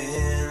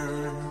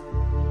within.